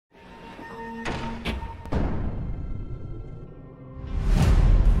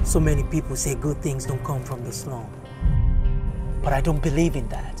So many people say good things don't come from the slum. But I don't believe in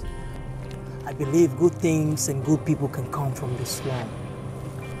that. I believe good things and good people can come from the slum.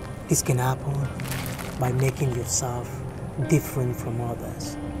 This can happen by making yourself different from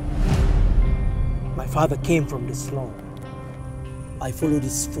others. My father came from the slum. I followed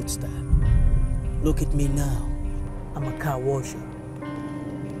his footsteps. Look at me now. I'm a car washer.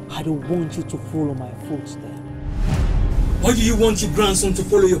 I don't want you to follow my footsteps. Why do you want your grandson to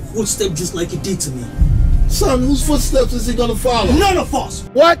follow your footsteps just like he did to me? Son, whose footsteps is he gonna follow? None of us!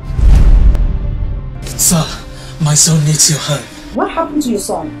 What? Sir, my son needs your help. What happened to your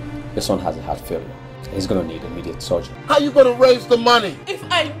son? Your son has a heart failure. He's gonna need immediate surgery. How you gonna raise the money? If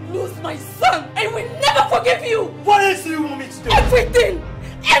I lose my son, I will never forgive you! What else do you want me to do? Everything!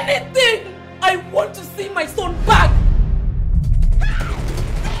 Anything! I want to see my son back!